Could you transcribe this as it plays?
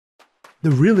the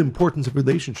real importance of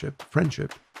relationship,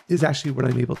 friendship, is actually what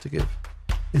I'm able to give,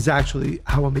 is actually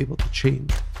how I'm able to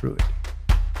change through it.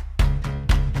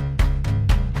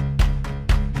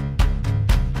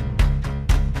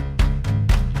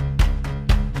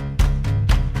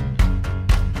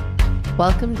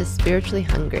 Welcome to Spiritually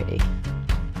Hungry.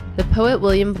 The poet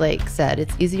William Blake said,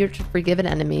 "It's easier to forgive an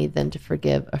enemy than to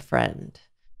forgive a friend."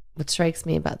 What strikes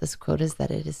me about this quote is that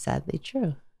it is sadly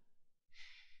true.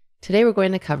 Today we're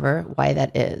going to cover why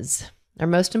that is. Our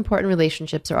most important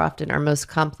relationships are often our most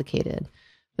complicated.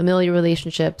 Familiar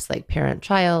relationships like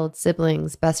parent-child,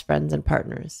 siblings, best friends, and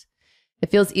partners. It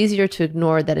feels easier to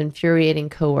ignore that infuriating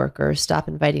coworker, stop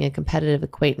inviting a competitive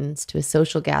acquaintance to a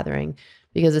social gathering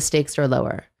because the stakes are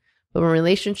lower. But when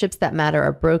relationships that matter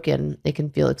are broken, it can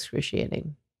feel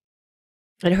excruciating.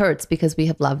 It hurts because we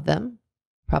have loved them,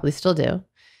 probably still do.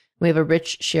 We have a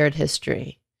rich shared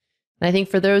history. And I think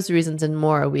for those reasons and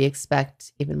more, we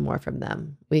expect even more from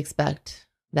them. We expect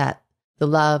that the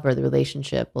love or the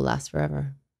relationship will last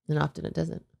forever. And often it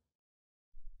doesn't.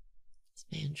 It's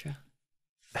my intro.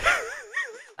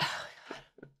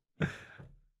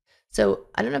 So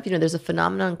I don't know if you know, there's a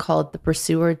phenomenon called the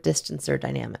pursuer-distancer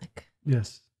dynamic.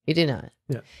 Yes. You do know it.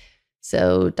 Yeah.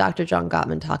 So Dr. John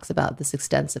Gottman talks about this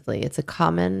extensively. It's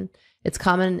common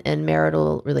in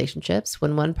marital relationships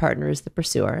when one partner is the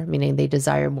pursuer, meaning they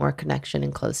desire more connection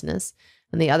and closeness,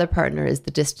 and the other partner is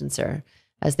the distancer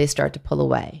as they start to pull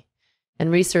away.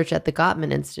 And research at the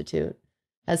Gottman Institute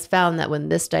has found that when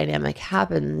this dynamic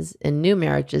happens in new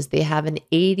marriages, they have an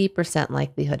 80%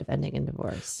 likelihood of ending in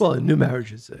divorce. Well, in new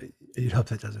marriages, you'd hope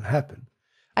that doesn't happen.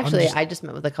 Actually, I just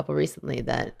met with a couple recently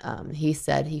that he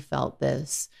said he felt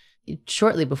this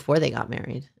shortly before they got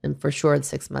married, and for sure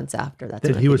 6 months after. That's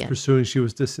that when he was began. pursuing, she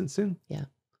was distancing. Yeah,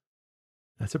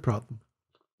 that's a problem.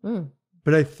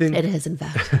 But I think it is, in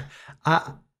fact.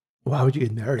 Why would you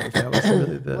get married if that was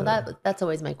really the? Well, that's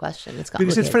always my question. It's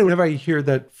because it's funny whenever I hear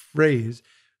that phrase,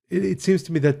 it seems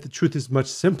to me that the truth is much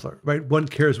simpler, right? One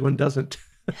cares, one doesn't.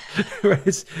 Right?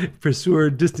 It's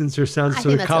pursuer, distancer sounds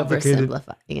sort of complicated.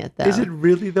 Oversimplifying it, though. Is it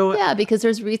really though? Yeah, because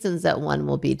there's reasons that one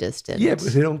will be distant. Yeah,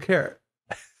 because they don't care.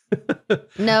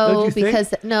 No,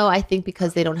 I think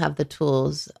because they don't have the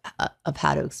tools of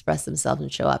how to express themselves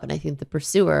and show up. And I think the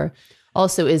pursuer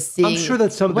also is seeing. I'm sure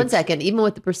that some. One second, even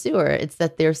with the pursuer, it's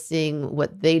that they're seeing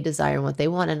what they desire and what they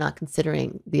want, and not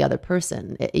considering the other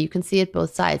person. You can see it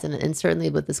both sides, and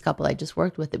certainly with this couple I just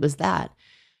worked with, it was that.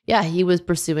 Yeah, he was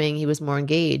pursuing, he was more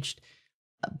engaged,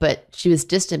 but she was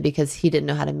distant because he didn't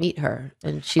know how to meet her.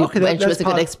 And she wasn't good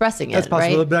at expressing it. That's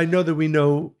possible, right? But I know that we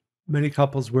know many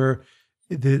couples where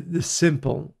the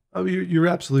simple, you're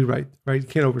absolutely right? You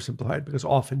can't oversimplify it because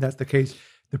often that's the case.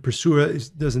 The pursuer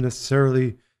doesn't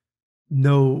necessarily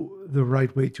know the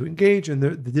right way to engage, and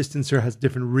the distancer has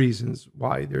different reasons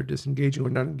why they're disengaging or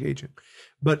not engaging.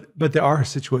 But there are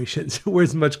situations where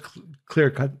it's much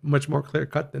more clear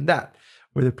cut than that,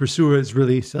 where the pursuer is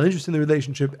really still interested in the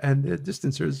relationship and the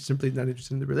distancer is simply not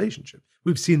interested in the relationship.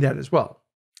 We've seen that as well.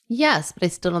 Yes, but I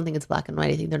still don't think it's black and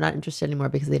white. I think they're not interested anymore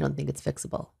because they don't think it's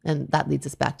fixable. And that leads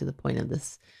us back to the point of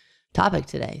this topic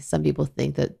today. Some people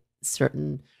think that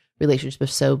certain relationships are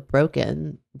so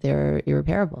broken, they're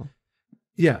irreparable.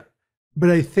 Yeah, but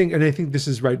I think this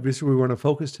is right. This is where we want to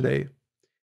focus today.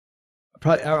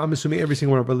 Probably, I'm assuming every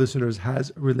single one of our listeners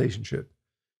has a relationship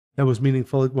that was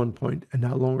meaningful at one point and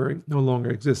no longer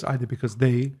exists, either because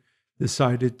they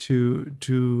decided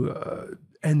to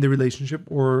end the relationship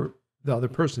or the other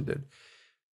person did.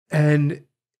 And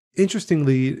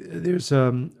interestingly, there's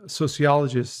a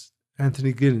sociologist,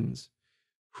 Anthony Giddens,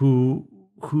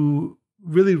 who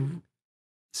really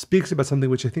speaks about something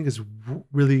which I think is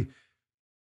really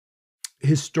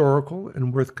historical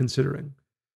and worth considering.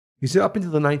 He said up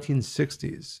until the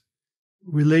 1960s,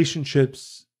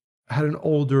 relationships had an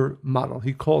older model.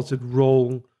 He calls it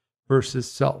role versus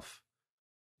self.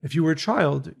 If you were a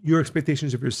child, your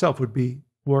expectations of yourself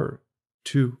were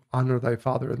to honor thy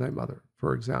father and thy mother,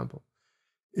 for example.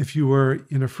 If you were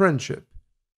in a friendship,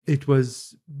 it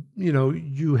was,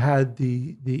 you had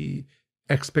the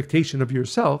expectation of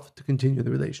yourself to continue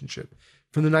the relationship.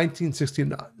 From the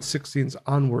 1960s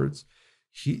onwards,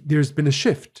 there's been a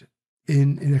shift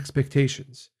in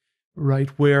expectations, right?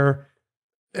 Where,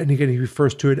 and again, he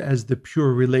refers to it as the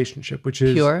pure relationship, which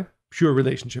is pure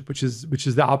relationship, which is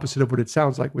the opposite of what it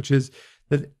sounds like, which is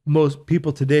that most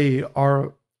people today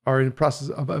are in the process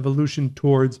of evolution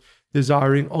towards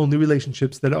desiring only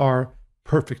relationships that are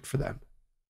perfect for them,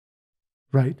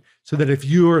 right? So that if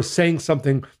you're saying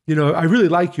something, I really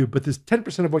like you, but this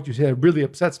 10% of what you say really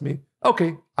upsets me,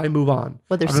 Okay, I move on.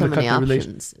 Well, there's I'm so gonna many cut the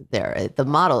options there. The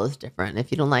model is different.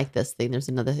 If you don't like this thing, there's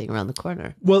another thing around the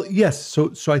corner. Well, yes.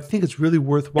 So I think it's really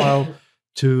worthwhile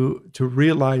to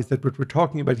realize that what we're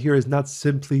talking about here is not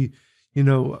simply,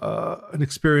 an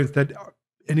experience that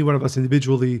any one of us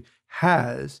individually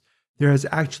has. There has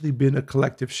actually been a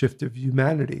collective shift of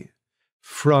humanity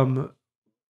from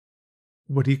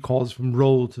what he calls from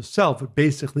role to self. But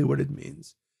basically what it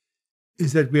means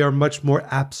is that we are much more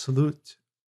absolute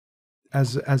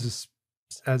as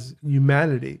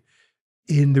humanity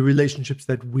in the relationships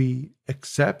that we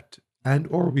accept and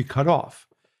or we cut off.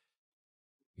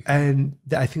 And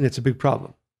I think that's a big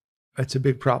problem. It's a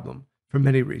big problem for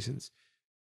many reasons.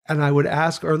 And I would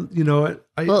ask, I think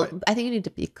you need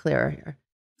to be clearer here.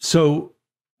 So,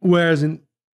 whereas in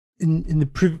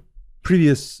the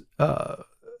previous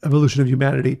evolution of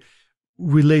humanity,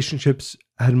 relationships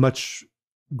had much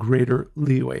greater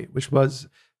leeway, which was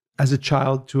as a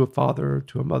child to a father,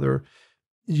 to a mother,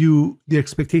 the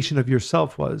expectation of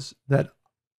yourself was that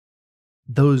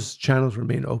those channels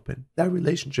remain open. That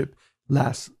relationship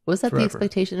lasts Was that forever. the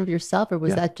expectation of yourself, or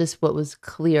was that just what was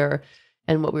clear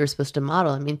and what we were supposed to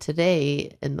model? I mean,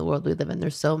 today in the world we live in,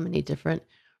 there's so many different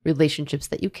relationships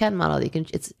that you can model.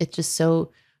 It's just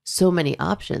so many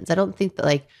options. I don't think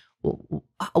that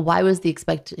why was the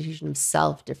expectation of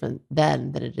self different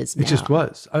then than it is now? It just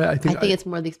was. I think it's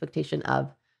more the expectation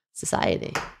of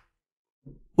society.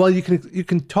 Well, you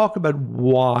can talk about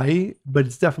why, but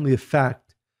it's definitely a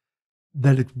fact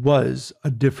that it was a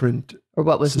different or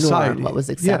what was society. Norm, what was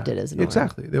accepted as norm.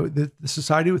 Exactly. The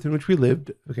society within which we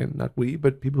lived, again, not we,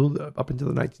 but people up until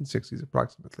the 1960s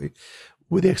approximately,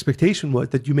 where the expectation was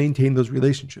that you maintain those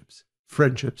relationships,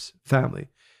 friendships, family.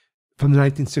 From the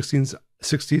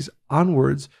 1960s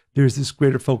onwards, there's this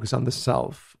greater focus on the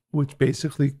self, which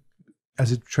basically,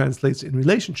 as it translates in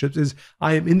relationships, is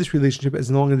I am in this relationship as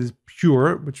long as it is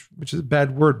pure, which is a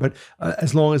bad word, but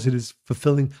as long as it is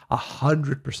fulfilling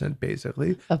 100%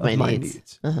 basically of my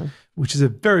needs, which is a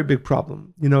very big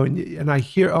problem. And I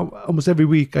hear almost every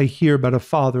week, I hear about a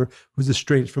father who's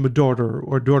estranged from a daughter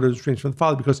or a daughter who's estranged from the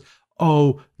father because,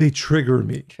 they trigger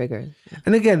me. Triggered. Yeah.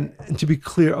 And again, and to be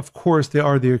clear, of course, there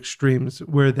are the extremes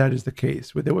where that is the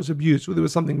case, where there was abuse, where there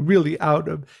was something really out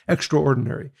of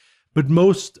extraordinary. But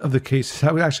most of the cases,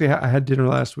 I had dinner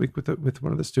last week with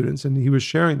one of the students, and he was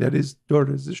sharing that his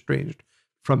daughter is estranged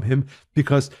from him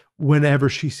because whenever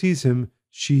she sees him,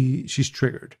 she's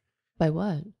triggered. By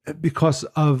what? Because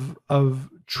of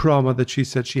trauma that she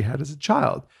said she had as a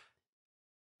child.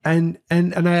 And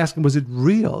I asked him, was it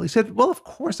real? He said, well, of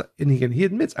course. And again, he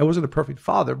admits I wasn't a perfect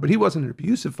father, but he wasn't an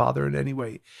abusive father in any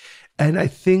way. And I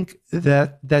think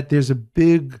that there's a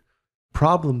big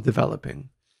problem developing,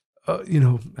 at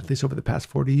least over the past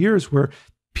 40 years, where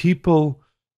people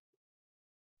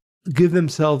give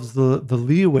themselves the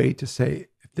leeway to say,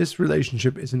 if this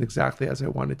relationship isn't exactly as I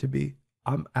want it to be,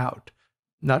 I'm out.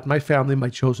 Not my family, my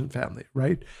chosen family,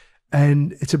 right?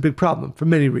 And it's a big problem for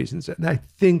many reasons. And I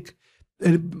think,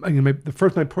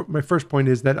 my first point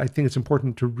is that I think it's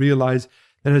important to realize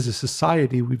that as a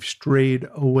society, we've strayed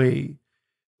away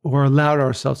or allowed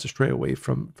ourselves to stray away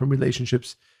from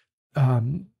relationships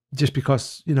just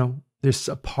because, there's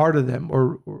a part of them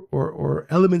or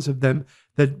elements of them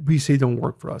that we say don't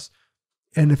work for us.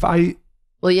 And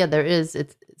there is,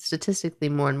 it's statistically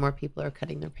more and more people are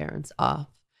cutting their parents off.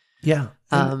 Yeah.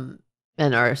 And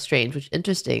are estranged,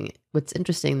 what's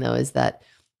interesting though, is that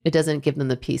it doesn't give them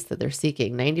the peace that they're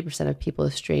seeking. 90% of people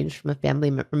estranged from a family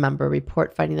member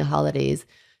report finding the holidays,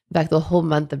 in fact, the whole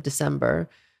month of December,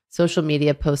 social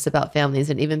media posts about families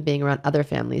and even being around other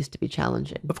families to be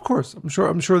challenging. Of course, I'm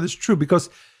sure that's true because,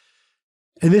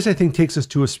 and this I think takes us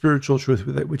to a spiritual truth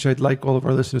which I'd like all of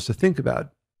our listeners to think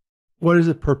about. What is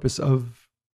the purpose of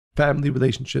family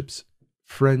relationships,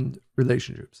 friend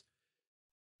relationships?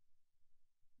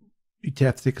 You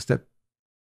have to take a step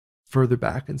further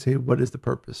back and say, what is the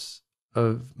purpose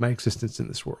of my existence in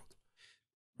this world?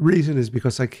 Reason is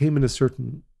because I came in a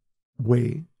certain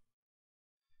way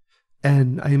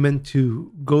and I meant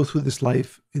to go through this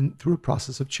life through a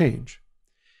process of change.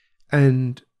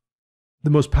 And the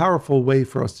most powerful way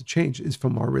for us to change is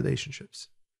from our relationships.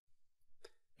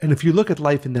 And if you look at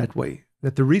life in that way,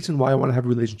 that the reason why I want to have a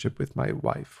relationship with my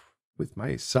wife, with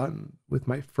my son, with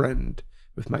my friend,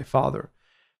 with my father,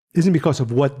 isn't because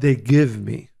of what they give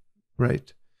me,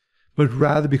 right? But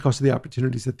rather because of the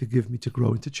opportunities that they give me to grow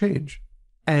and to change.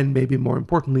 And maybe more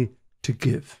importantly, to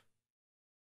give.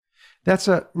 That's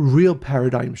a real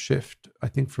paradigm shift, I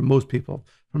think, for most people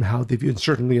from how they view, and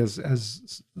certainly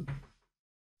as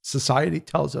society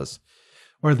tells us,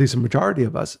 or at least a majority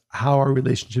of us, how our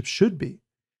relationships should be.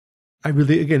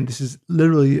 Again, this is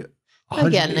literally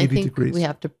Again, I 180 think degrees. we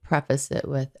have to preface it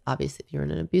with, obviously, if you're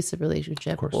in an abusive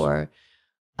relationship or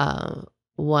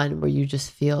one where you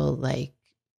just feel like,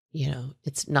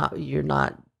 you're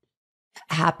not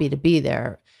happy to be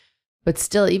there. But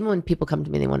still, even when people come to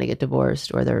me and they want to get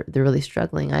divorced or they're really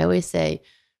struggling, I always say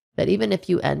that even if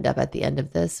you end up at the end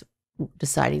of this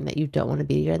deciding that you don't want to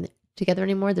be together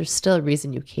anymore, there's still a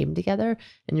reason you came together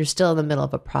and you're still in the middle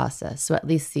of a process. So at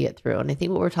least see it through. And I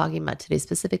think what we're talking about today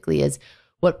specifically is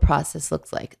what process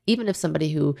looks like. Even if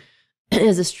somebody who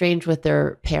is estranged with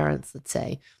their parents, let's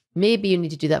say, maybe you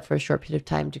need to do that for a short period of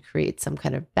time to create some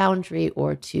kind of boundary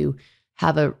or to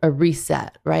have a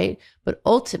reset, right? But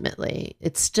ultimately,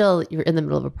 it's still, you're in the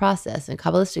middle of a process. And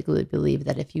Kabbalistically, we believe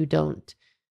that if you don't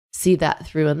see that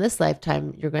through in this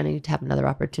lifetime, you're going to need to have another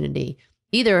opportunity,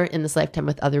 either in this lifetime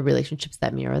with other relationships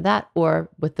that mirror that, or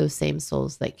with those same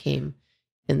souls that came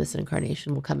in this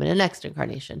incarnation will come in a next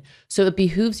incarnation. So it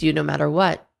behooves you, no matter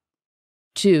what,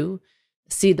 to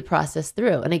see the process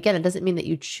through. And again, it doesn't mean that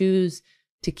you choose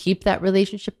to keep that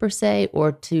relationship per se,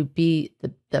 or to be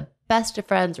the best of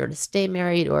friends, or to stay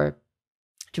married, or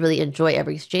to really enjoy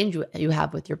every exchange you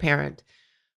have with your parent.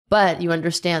 But you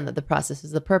understand that the process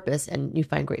is the purpose and you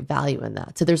find great value in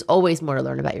that. So there's always more to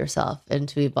learn about yourself and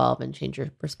to evolve and change your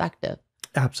perspective.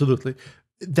 Absolutely.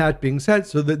 That being said,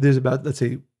 so that there's about, let's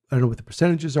say, I don't know what the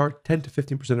percentages are, 10 to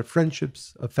 15% of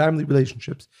friendships, of family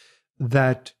relationships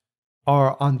that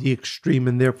are on the extreme,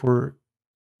 and therefore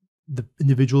the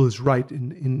individual is right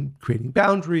in creating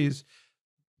boundaries.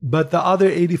 But the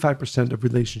other 85% of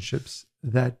relationships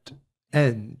that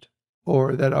end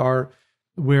or that are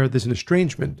where there's an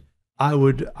estrangement, I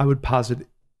would posit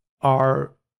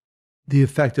are the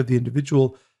effect of the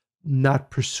individual not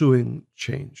pursuing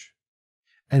change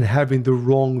and having the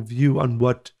wrong view on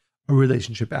what a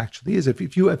relationship actually is.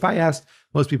 If I asked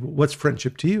most people, what's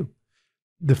friendship to you?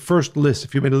 The first list,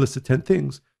 if you made a list of 10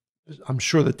 things, I'm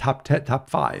sure the top 10, top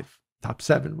 5, top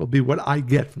 7 will be what I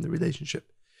get from the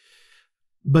relationship.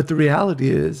 But the reality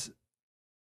is,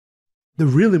 the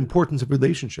real importance of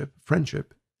relationship,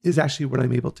 friendship, is actually what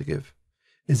I'm able to give,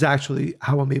 is actually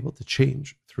how I'm able to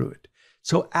change through it.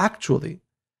 So actually,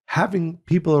 having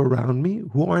people around me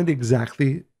who aren't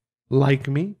exactly like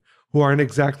me, who aren't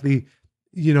exactly,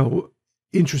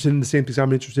 interested in the same things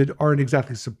I'm interested, aren't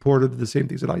exactly supportive of the same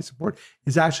things that I support,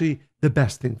 is actually the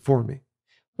best thing for me.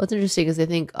 Well, it's interesting because I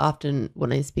think often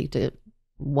when I speak to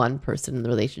one person in the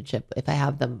relationship, if I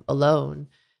have them alone,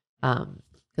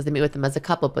 because I meet with them as a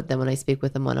couple, but then when I speak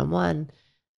with them one-on-one,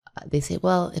 they say,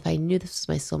 well, if I knew this was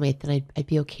my soulmate, then I'd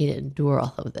be okay to endure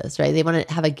all of this, right? They want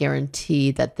to have a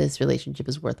guarantee that this relationship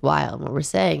is worthwhile. And what we're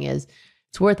saying is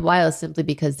it's worthwhile simply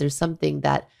because there's something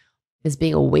that is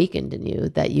being awakened in you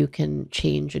that you can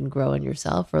change and grow in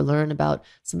yourself, or learn about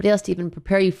somebody else to even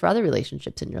prepare you for other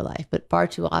relationships in your life. But far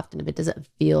too often, if it doesn't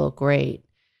feel great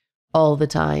all the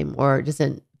time, or it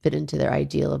doesn't fit into their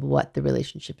ideal of what the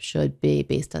relationship should be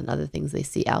based on other things they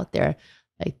see out there,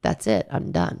 like, that's it,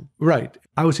 I'm done. Right.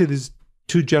 I would say there's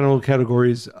two general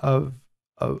categories of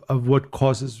what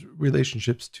causes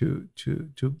relationships to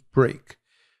break.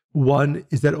 One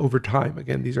is that over time,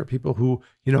 again, these are people who,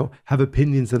 have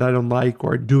opinions that I don't like,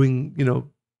 or are doing,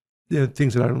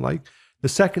 things that I don't like. The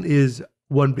second is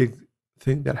one big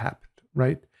thing that happened,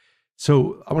 right?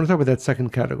 So I want to talk about that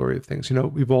second category of things.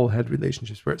 We've all had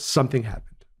relationships where something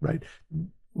happened, right? It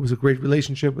was a great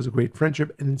relationship, was a great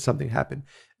friendship, and then something happened.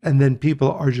 And then people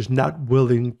are just not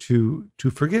willing to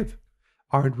forgive,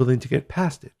 aren't willing to get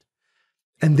past it.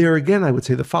 And there again, I would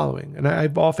say the following, and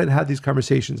I've often had these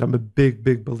conversations. I'm a big,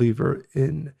 big believer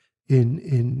in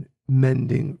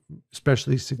mending,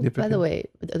 especially significant. By the way,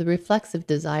 the reflexive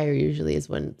desire usually is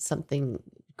when something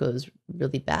goes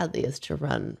really badly, is to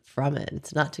run from it.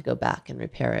 It's not to go back and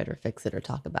repair it or fix it or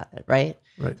talk about it, right?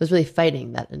 Right. So it's really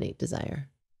fighting that innate desire.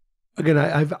 Again,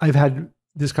 I've had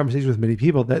this conversation with many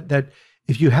people that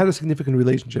if you had a significant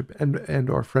relationship and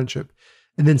or friendship,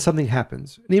 and then something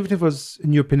happens, and even if it was,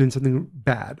 in your opinion, something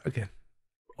bad, again,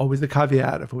 always the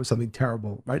caveat, if it was something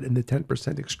terrible, right? In the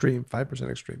 10% extreme,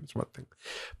 5% extreme, it's one thing.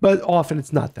 But often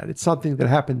it's not that. It's something that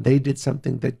happened. They did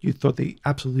something that you thought they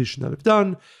absolutely should not have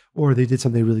done, or they did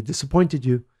something that really disappointed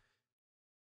you.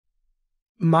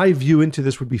 My view into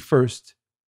this would be, first,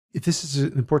 if this is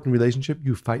an important relationship,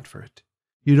 you fight for it.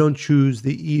 You don't choose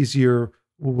the easier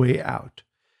way out.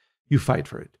 You fight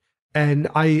for it. And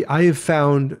I have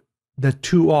found that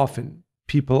too often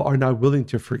people are not willing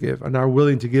to forgive, are not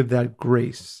willing to give that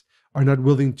grace, are not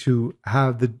willing to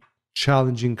have the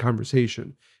challenging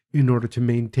conversation in order to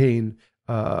maintain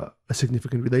a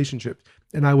significant relationship.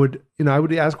 And I would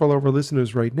ask all of our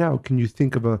listeners right now, can you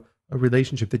think of a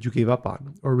relationship that you gave up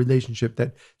on, or a relationship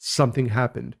that something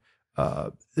happened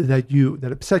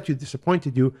that upset you,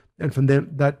 disappointed you, and from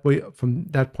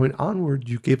that point onward,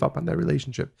 you gave up on that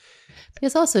relationship.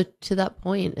 Because also to that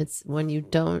point, it's when you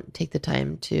don't take the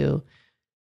time to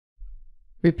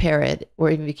repair it, or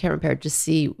even if you can't repair it, just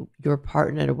see your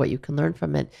part in it or what you can learn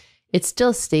from it. It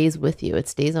still stays with you. It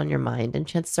stays on your mind. And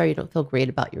chances are you don't feel great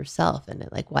about yourself. And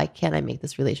like, why can't I make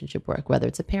this relationship work? Whether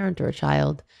it's a parent or a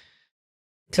child.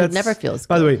 It never feels good.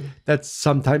 By the way, that's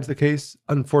sometimes the case.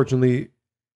 Unfortunately,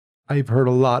 I've heard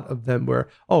a lot of them where,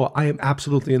 oh, I am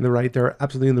absolutely in the right. They're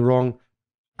absolutely in the wrong,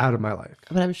 out of my life.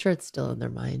 But I'm sure it's still in their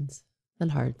minds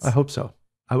and hearts. I hope so.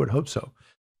 I would hope so.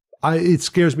 It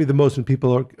scares me the most when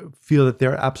people feel that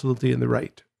they're absolutely in the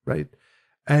right.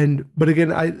 But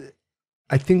again,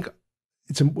 I think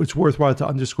it's worthwhile to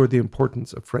underscore the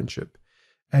importance of friendship.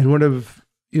 And one of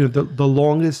the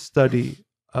longest study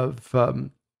of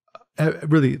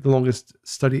really the longest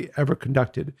study ever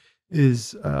conducted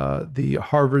is the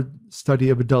Harvard study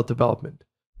of adult development.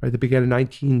 Right, that began in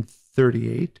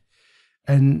 1938,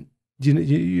 and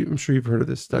I'm sure you've heard of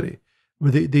this study,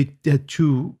 where they had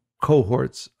two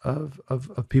cohorts of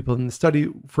people in the study.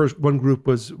 First, one group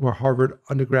were Harvard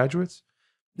undergraduates,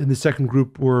 and the second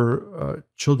group were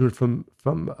children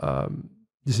from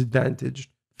disadvantaged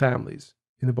families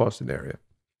in the Boston area.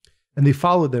 And they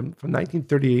followed them from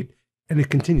 1938, and it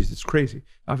continues. It's crazy.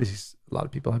 Obviously, a lot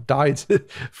of people have died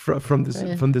from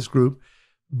this group,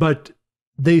 but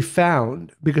they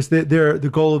found, because the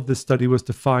goal of this study was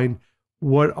to find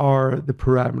what are the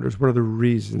parameters, what are the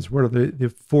reasons, what are the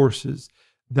forces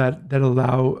that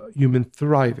allow human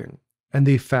thriving. And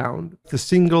they found the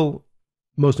single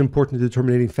most important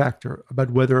determining factor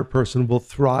about whether a person will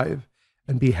thrive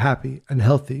and be happy and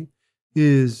healthy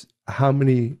is how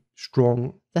many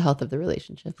strong the health of the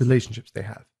relationships they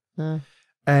have.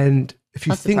 And if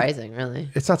you think, surprising, really,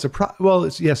 it's not surprising. Well,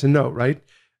 it's yes and no, right?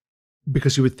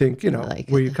 Because you would think,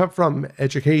 where you come from,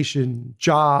 education,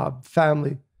 job,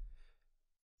 family.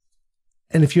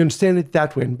 And if you understand it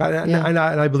that way, and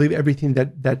I believe everything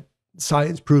that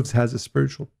science proves has a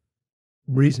spiritual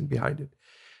reason behind it.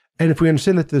 And if we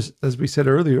understand that this, as we said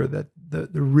earlier, that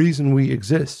the reason we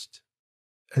exist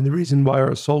and the reason why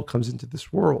our soul comes into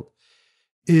this world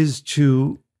is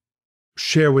to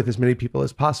share with as many people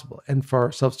as possible and for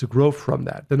ourselves to grow from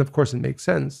that, then of course it makes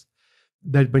sense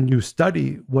that when you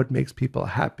study what makes people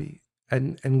happy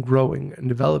and growing and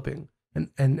developing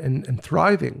and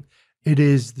thriving, it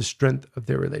is the strength of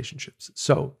their relationships.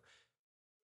 So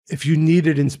if you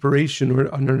needed inspiration or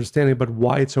an understanding about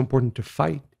why it's so important to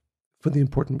fight for the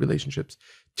important relationships,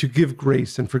 to give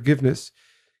grace and forgiveness,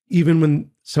 even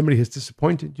when somebody has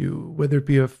disappointed you, whether it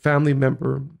be a family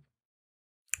member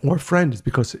or a friend, is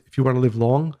because if you want to live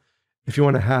long, if you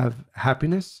want to have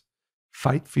happiness,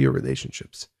 fight for your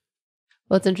relationships.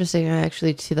 Well, it's interesting.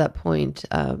 Actually, to that point,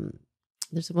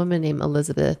 there's a woman named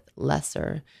Elizabeth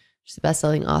Lesser. She's a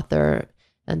best-selling author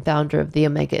and founder of the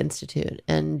Omega Institute.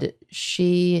 And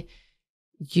she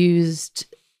used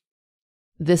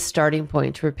this starting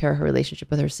point to repair her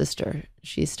relationship with her sister.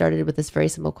 She started with this very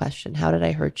simple question: how did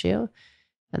I hurt you?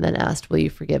 And then asked, will you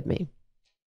forgive me?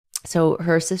 So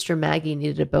her sister Maggie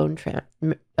needed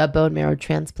a bone marrow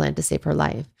transplant to save her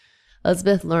life.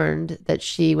 Elizabeth learned that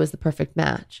she was the perfect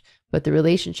match, but the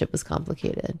relationship was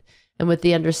complicated. And with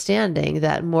the understanding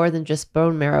that more than just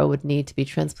bone marrow would need to be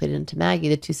transplanted into Maggie,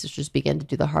 the two sisters began to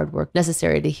do the hard work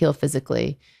necessary to heal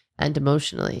physically and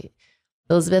emotionally.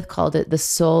 Elizabeth called it the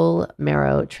soul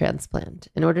marrow transplant.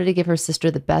 In order to give her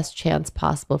sister the best chance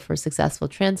possible for a successful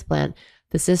transplant,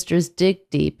 the sisters dig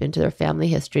deep into their family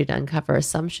history to uncover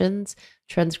assumptions,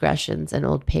 transgressions, and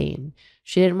old pain.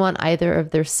 She didn't want either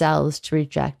of their cells to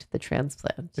reject the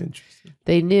transplant. Interesting.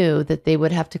 They knew that they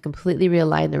would have to completely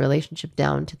realign the relationship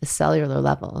down to the cellular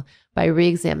level by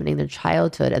re-examining their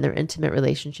childhood and their intimate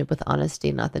relationship with honesty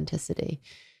and authenticity.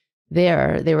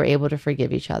 There, they were able to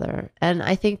forgive each other. And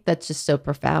I think that's just so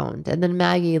profound. And then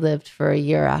Maggie lived for a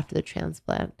year after the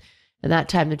transplant. And that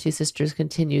time, the two sisters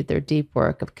continued their deep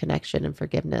work of connection and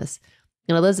forgiveness.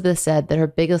 And Elizabeth said that her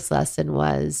biggest lesson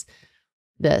was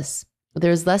this: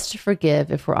 there's less to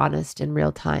forgive if we're honest in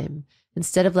real time.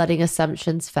 Instead of letting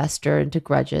assumptions fester into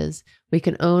grudges, we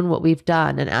can own what we've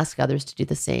done and ask others to do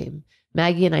the same.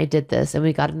 Maggie and I did this, and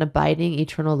we got an abiding,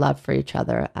 eternal love for each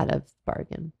other out of the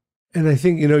bargain. And I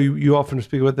think, you often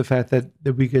speak about the fact that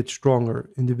we get stronger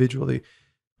individually,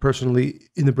 personally,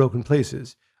 in the broken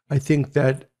places. I think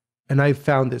that, and I've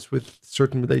found this with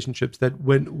certain relationships, that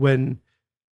when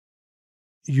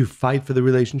you fight for the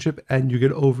relationship and you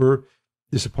get over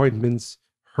disappointments,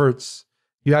 hurts,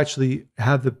 you actually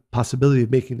have the possibility of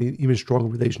making an even stronger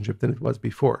relationship than it was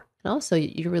before. And also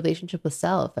your relationship with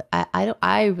self.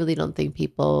 I really don't think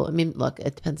people, I mean, look,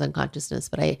 it depends on consciousness,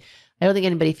 but I don't think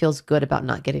anybody feels good about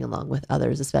not getting along with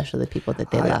others, especially the people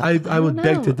that they love. I would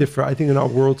beg to differ. I think in our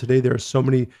world today, there are so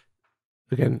many,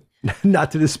 again, not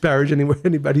to disparage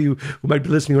anybody who might be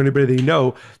listening or anybody they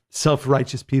know,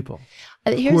 self-righteous people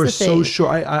who are so sure.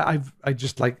 I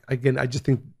just like, again, I just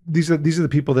think these are the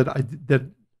people that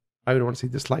I don't want to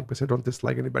say dislike, because I don't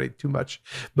dislike anybody too much,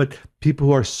 but people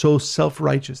who are so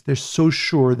self-righteous, they're so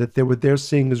sure that what they're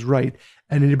saying is right,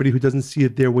 and anybody who doesn't see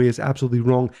it their way is absolutely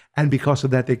wrong, and because of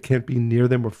that, they can't be near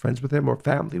them or friends with them or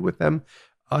family with them.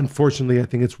 Unfortunately, I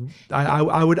think it's.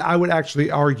 I would actually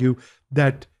argue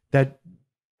that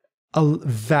a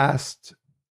vast,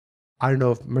 I don't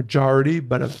know if majority,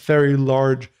 but a very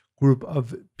large group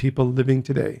of people living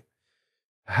today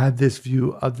had this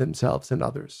view of themselves and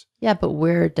others. Yeah, but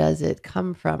where does it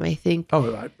come from? I think.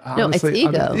 Honestly, it's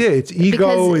ego. It's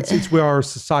ego. It's where our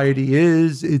society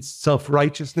is. It's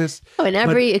self-righteousness. In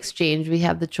every exchange, we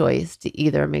have the choice to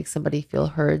either make somebody feel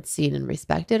heard, seen, and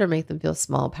respected, or make them feel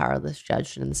small, powerless,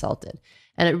 judged, and insulted.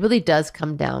 And it really does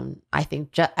come down, I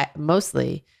think,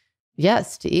 mostly,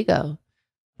 yes, to ego.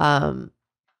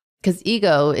 Because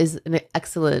ego is an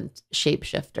excellent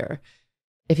shapeshifter.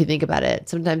 If you think about it,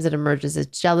 sometimes it emerges as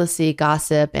jealousy,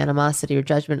 gossip, animosity, or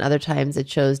judgment. Other times it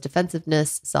shows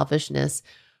defensiveness, selfishness,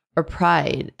 or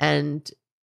pride. And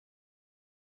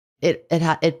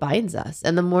it binds us.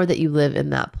 And the more that you live in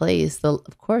that place,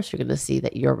 of course, you're going to see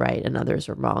that you're right and others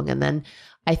are wrong. And then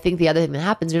I think the other thing that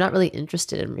happens, you're not really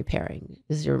interested in repairing,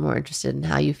 because you're more interested in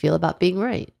how you feel about being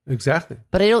right. Exactly.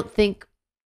 But I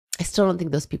still don't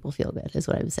think those people feel good, is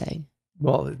what I'm saying.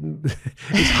 Well,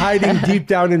 it's hiding deep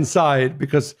down inside,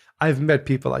 because I've met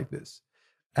people like this.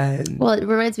 And well, it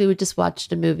reminds me, we just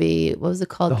watched a movie. What was it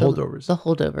called? The Holdovers. The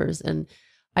Holdovers. And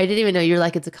I didn't even know, you're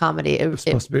like, it's a comedy. It was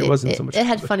supposed to be. It wasn't so much. It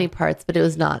had funny parts, but it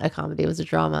was not a comedy. It was a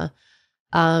drama.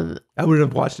 I wouldn't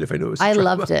have watched it if I knew it was a drama. I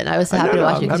loved it. I was happy to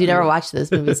watch it, because you never watched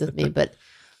those movies with me. But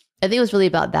I think it was really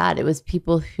about that. It was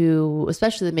people who,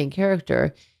 especially the main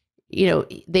character,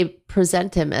 they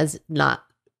present him as not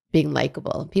being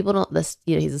likable. People don't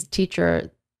he's a teacher,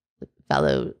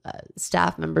 fellow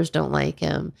staff members don't like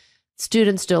him.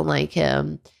 Students don't like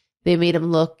him. They made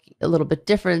him look a little bit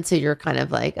different. So you're kind of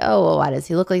like, oh, well, why does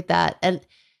he look like that? And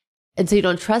so you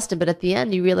don't trust him. But at the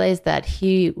end, you realize that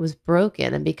he was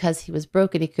broken. And because he was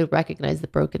broken, he could recognize the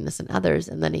brokenness in others.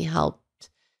 And then he helped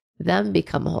them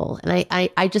become whole. And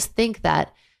I just think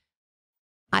that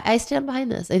I stand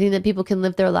behind this. I think that people can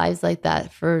live their lives like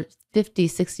that for 50,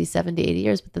 60, 70, 80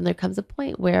 years. But then there comes a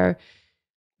point where...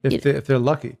 If they're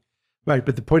lucky. Right.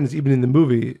 But the point is, even in the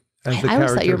movie... I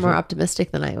always thought you were more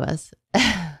optimistic than I was.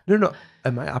 No.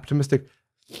 Am I optimistic?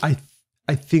 I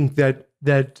think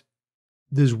that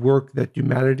there's work that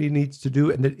humanity needs to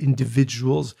do, and that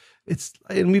individuals...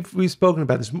 And we've spoken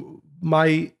about this.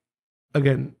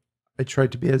 I try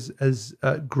to be as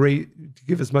great, to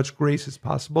give as much grace as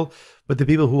possible. But the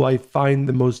people who I find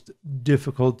the most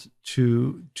difficult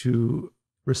to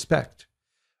respect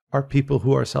are people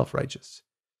who are self-righteous,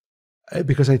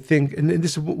 because I think, and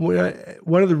this is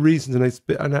one of the reasons,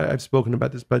 and I've spoken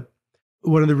about this, but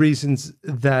one of the reasons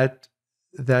that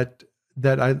I,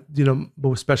 what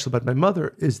was special about my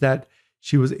mother is that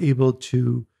she was able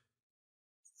to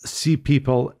see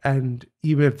people, and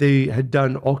even if they had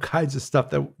done all kinds of stuff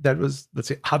that was, let's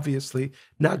say, obviously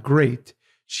not great,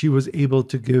 she was able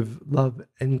to give love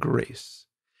and grace.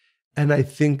 And I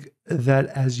think that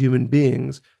as human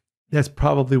beings, that's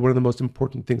probably one of the most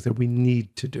important things that we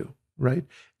need to do, right?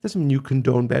 It doesn't mean you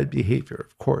condone bad behavior,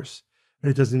 of course. And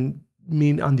it doesn't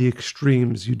mean on the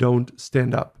extremes you don't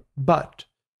stand up. But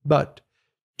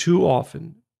too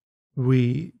often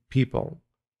we people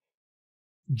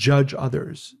judge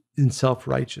others in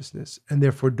self-righteousness, and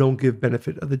therefore don't give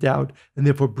benefit of the doubt, and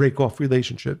therefore break off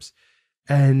relationships.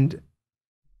 And,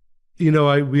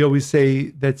 we always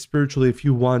say that spiritually, if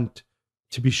you want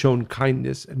to be shown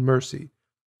kindness and mercy,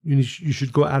 you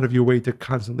should go out of your way to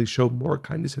constantly show more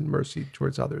kindness and mercy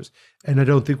towards others. And I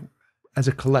don't think, as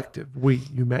a collective,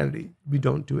 humanity, we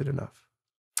don't do it enough.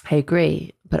 I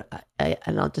agree. But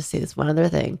and I'll just say this one other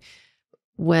thing.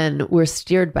 When we're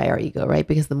steered by our ego, right?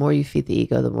 Because the more you feed the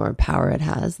ego, the more power it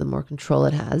has, the more control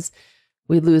it has,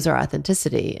 we lose our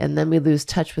authenticity. And then we lose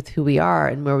touch with who we are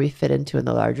and where we fit into in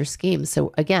the larger scheme.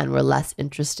 So again, we're less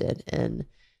interested in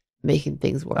making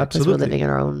things work, because we're living in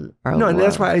our own No, and world.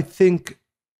 that's why I think,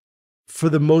 for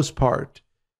the most part,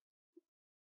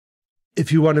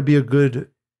 if you want to be a good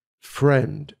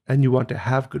friend and you want to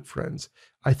have good friends,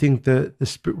 I think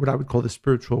what I would call the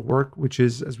spiritual work, which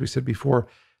is, as we said before,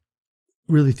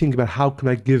 really think about how can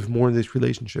I give more in this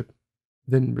relationship?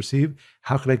 than receive?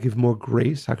 How can I give more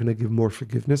grace? How can I give more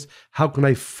forgiveness? How can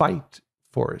I fight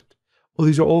for it? Well,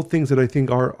 these are all things that I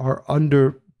think are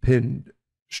underpinned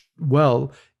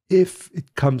well if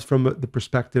it comes from the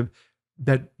perspective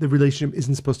that the relationship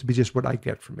isn't supposed to be just what I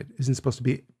get from it, isn't supposed to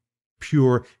be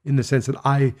pure in the sense that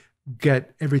I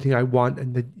get everything I want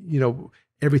and that,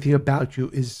 everything about you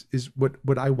is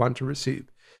what I want to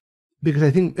receive. Because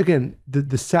I think, again,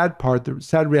 the sad part, the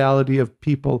sad reality of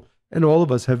people, and all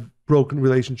of us have broken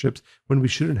relationships when we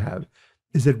shouldn't have,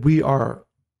 is that we are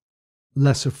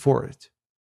lesser for it.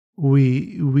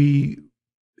 We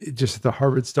just the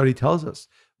Harvard study tells us,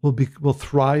 we'll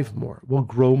thrive more, we'll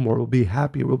grow more, we'll be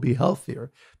happier, we'll be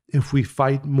healthier if we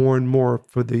fight more and more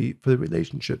for the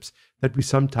relationships that we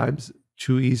sometimes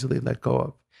too easily let go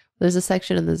of. There's a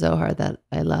section in the Zohar that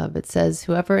I love. It says,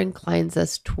 whoever inclines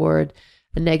us toward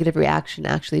a negative reaction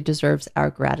actually deserves our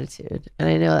gratitude. And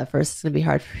I know that verse is going to be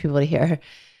hard for people to hear.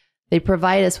 They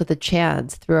provide us with a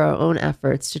chance through our own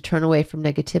efforts to turn away from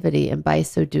negativity and by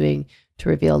so doing to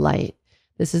reveal light.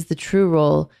 This is the true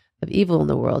role of evil in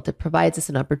the world. It provides us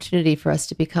an opportunity for us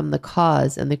to become the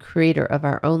cause and the creator of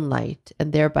our own light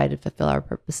and thereby to fulfill our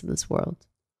purpose in this world.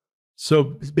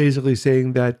 So it's basically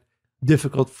saying that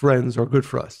difficult friends are good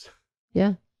for us.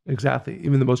 Yeah. Exactly.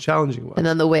 Even the most challenging ones. And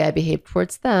then the way I behave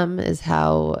towards them is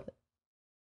how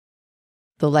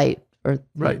the light or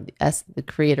the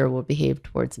creator will behave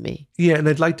towards me. Yeah. And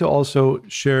I'd like to also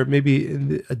share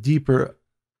maybe a deeper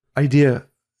idea,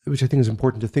 which I think is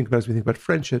important to think about as we think about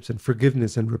friendships and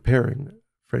forgiveness and repairing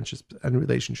friendships and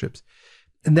relationships.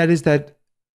 And that is that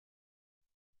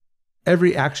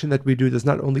every action that we do does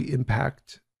not only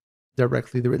impact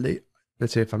directly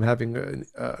let's say if I'm having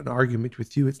an argument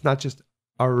with you, it's not just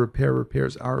our repair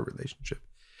repairs our relationship,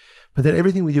 but that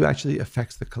everything we do actually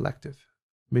affects the collective,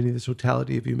 meaning the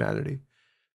totality of humanity.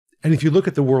 And if you look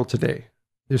at the world today,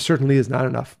 there certainly is not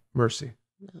enough mercy.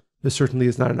 No. There certainly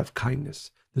is not enough kindness.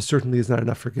 There certainly is not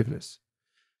enough forgiveness.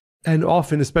 And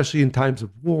often, especially in times of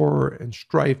war and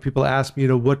strife, people ask me,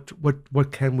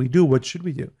 what can we do? What should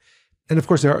we do? And of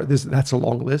course, that's a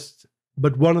long list.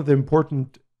 But one of the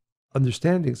important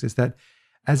understandings is that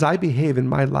as I behave in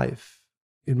my life,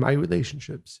 in my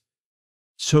relationships,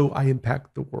 so I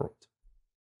impact the world.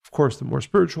 Of course, the more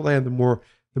spiritual I am, the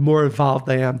more evolved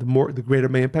I am, the greater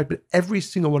my impact. But every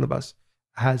single one of us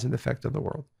has an effect on the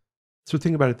world. So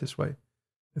think about it this way.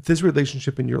 If there's a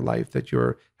relationship in your life that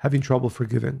you're having trouble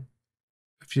forgiving,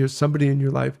 if there's somebody in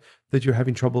your life that you're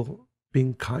having trouble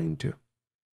being kind to,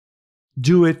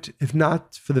 do it, if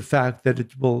not for the fact that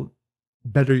it will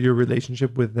better your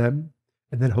relationship with them,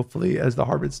 and then hopefully, as the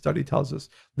Harvard study tells us,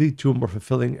 lead to a more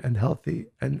fulfilling and healthy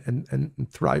and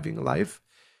thriving life,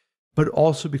 but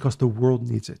also because the world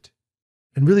needs it.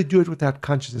 And really do it with that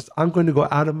consciousness. I'm going to go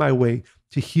out of my way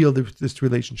to heal this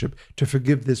relationship, to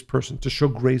forgive this person, to show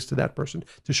grace to that person,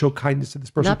 to show kindness to this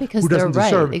person. Not because who doesn't they're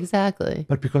deserve right, it, exactly.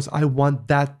 but because I want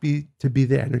that to be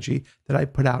the energy that I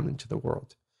put out into the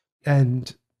world.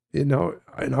 And, in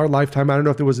our lifetime, I don't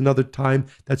know if there was another time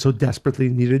that so desperately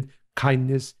needed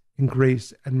kindness and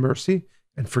grace and mercy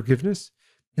and forgiveness,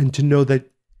 and to know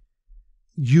that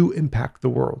you impact the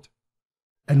world.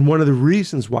 And one of the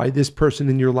reasons why this person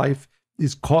in your life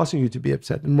is causing you to be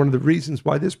upset, and one of the reasons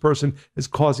why this person is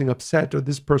causing upset or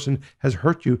this person has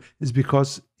hurt you, is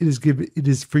because it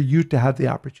is for you to have the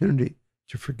opportunity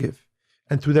to forgive.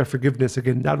 And through that forgiveness,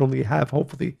 again, not only have,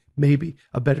 hopefully, maybe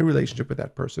a better relationship with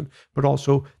that person, but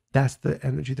also that's the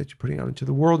energy that you're putting out into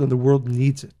the world, and the world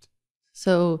needs it.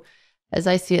 So as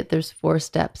I see it, there's 4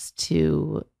 steps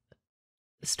to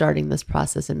starting this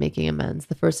process and making amends.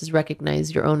 The first is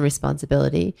recognize your own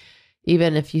responsibility.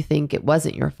 Even if you think it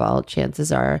wasn't your fault,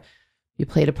 chances are you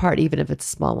played a part, even if it's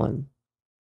a small one.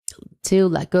 2,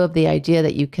 let go of the idea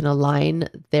that you can align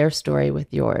their story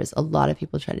with yours. A lot of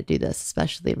people try to do this,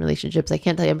 especially in relationships. I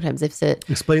can't tell you how many times they've sit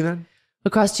Explain that.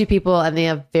 Across 2 people and they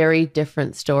have very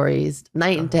different stories,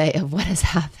 night and day, of what has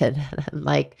happened. And I'm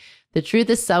like, the truth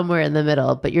is somewhere in the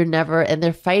middle, but and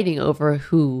they're fighting over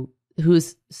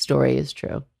whose story is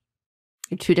true.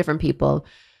 You're 2 different people.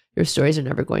 Your stories are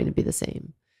never going to be the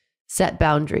same. Set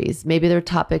boundaries. Maybe there are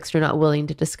topics you're not willing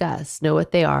to discuss. Know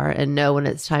what they are and know when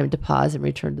it's time to pause and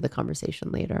return to the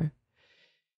conversation later.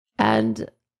 And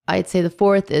I'd say the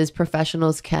 4th is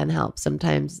professionals can help.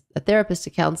 Sometimes a therapist, a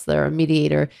counselor, a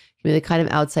mediator can be the kind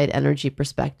of outside energy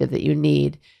perspective that you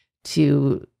need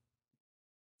to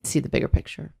see the bigger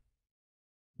picture.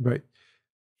 Right.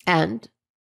 And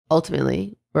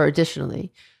ultimately, or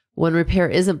additionally, when repair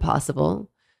isn't possible,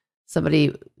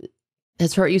 somebody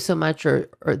has hurt you so much, or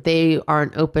they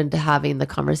aren't open to having the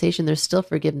conversation, there's still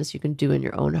forgiveness you can do in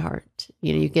your own heart.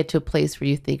 You get to a place where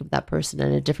you think of that person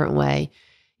in a different way,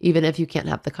 even if you can't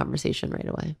have the conversation right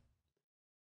away.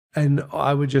 And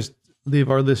I would just leave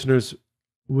our listeners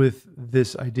with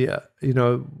this idea.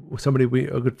 Somebody,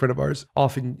 a good friend of ours,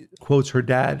 often quotes her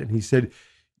dad, and he said,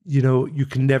 you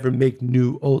can never make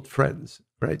new old friends,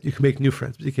 right? You can make new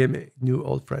friends, but you can't make new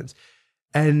old friends.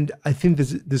 And I think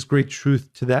there's great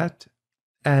truth to that.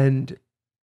 And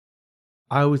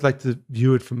I always like to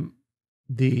view it from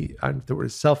the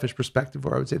word selfish perspective,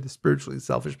 or I would say the spiritually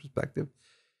selfish perspective.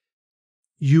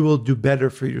 You will do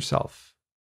better for yourself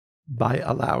by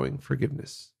allowing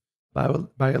forgiveness,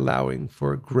 by allowing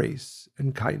for grace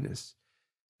and kindness.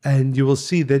 And you will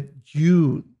see that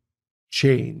you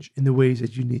change in the ways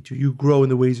that you need to. You grow in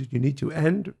the ways that you need to.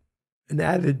 And an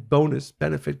added bonus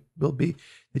benefit will be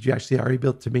that you actually are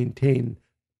able to maintain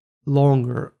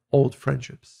longer old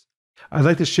friendships. I'd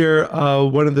like to share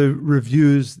one of the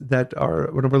reviews that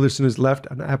one of our listeners left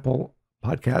on Apple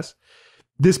Podcasts.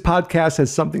 This podcast has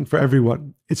something for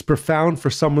everyone. It's profound for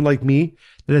someone like me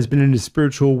that has been in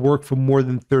spiritual work for more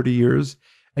than 30 years,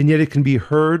 and yet it can be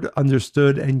heard,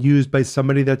 understood, and used by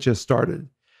somebody that just started.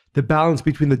 The balance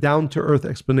between the down-to-earth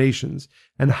explanations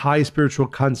and high spiritual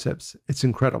concepts, it's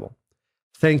incredible.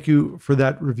 Thank you for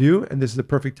that review, and this is the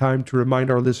perfect time to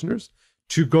remind our listeners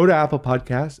to go to Apple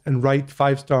Podcasts and write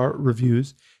 5-star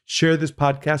reviews. Share this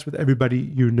podcast with everybody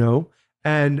you know,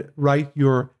 and write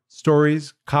your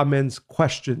stories, comments,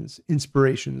 questions,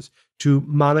 inspirations to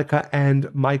Monica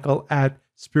and Michael at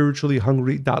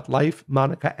spirituallyhungry.life.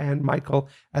 Monica and Michael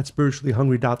at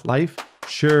spirituallyhungry.life.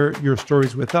 Share your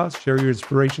stories with us. Share your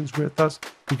inspirations with us.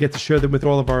 We get to share them with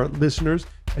all of our listeners,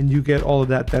 and you get all of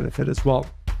that benefit as well.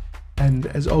 And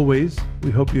as always,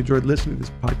 we hope you enjoyed listening to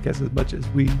this podcast as much as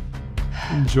we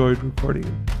enjoyed recording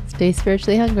it. Stay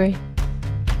spiritually hungry.